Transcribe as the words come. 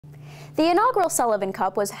The inaugural Sullivan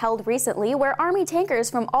Cup was held recently, where Army tankers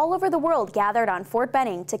from all over the world gathered on Fort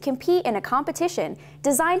Benning to compete in a competition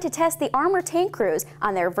designed to test the armored tank crews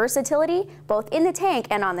on their versatility, both in the tank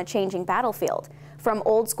and on the changing battlefield. From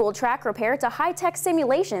old-school track repair to high-tech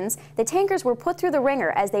simulations, the tankers were put through the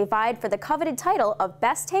ringer as they vied for the coveted title of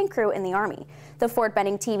Best Tank Crew in the Army. The Fort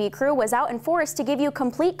Benning TV crew was out in force to give you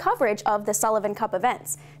complete coverage of the Sullivan Cup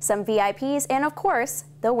events, some VIPs, and of course,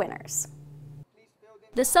 the winners.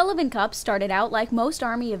 The Sullivan Cup started out like most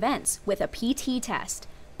Army events, with a PT test.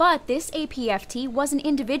 But this APFT wasn't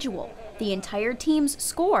individual. The entire team's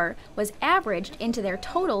score was averaged into their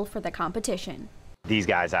total for the competition. These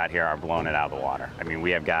guys out here are blowing it out of the water. I mean,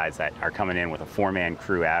 we have guys that are coming in with a four-man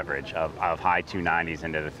crew average of high 290s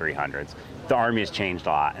into the 300s. The Army has changed a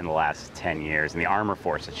lot in the last 10 years, and the Armor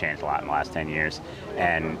Force has changed a lot in the last 10 years,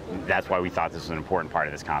 and that's why we thought this was an important part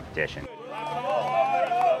of this competition.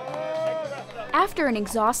 After an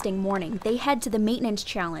exhausting morning, they head to the maintenance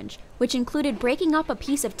challenge, which included breaking up a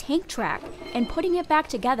piece of tank track and putting it back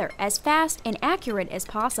together as fast and accurate as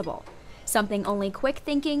possible. Something only quick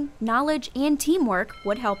thinking, knowledge, and teamwork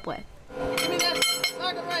would help with.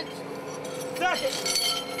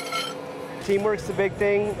 Teamwork's the big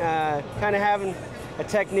thing, kind of having a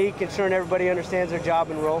technique, ensuring everybody understands their job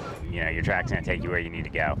and role. You know, your track's going to take you where you need to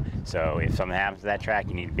go. So if something happens to that track,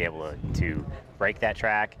 you need to be able to break that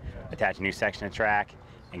track, attach a new section of track,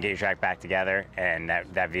 and get your track back together and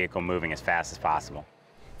that vehicle moving as fast as possible.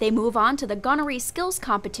 They move on to the gunnery skills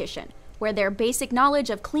competition, where their basic knowledge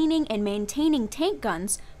of cleaning and maintaining tank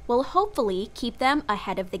guns will hopefully keep them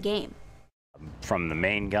ahead of the game. From the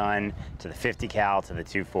main gun to the 50 cal to the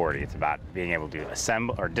 240, it's about being able to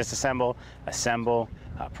assemble or disassemble, assemble,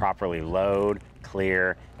 properly load,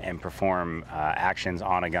 clear, and perform actions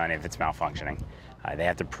on a gun if it's malfunctioning. They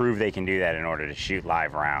have to prove they can do that in order to shoot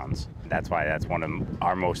live rounds. That's why that's one of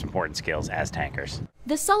our most important skills as tankers.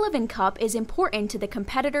 The Sullivan Cup is important to the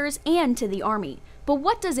competitors and to the Army, but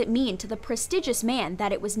what does it mean to the prestigious man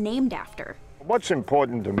that it was named after? What's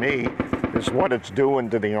important to me is what it's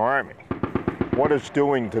doing to the Army, what it's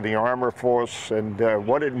doing to the Armor Force, and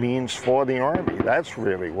what it means for the Army. That's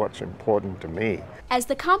really what's important to me. As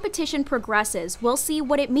the competition progresses, we'll see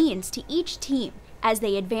what it means to each team as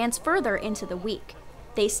they advance further into the week.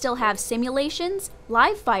 They still have simulations,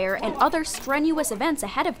 live fire, and other strenuous events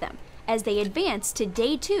ahead of them as they advance to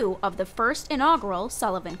day 2 of the first inaugural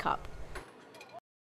Sullivan Cup.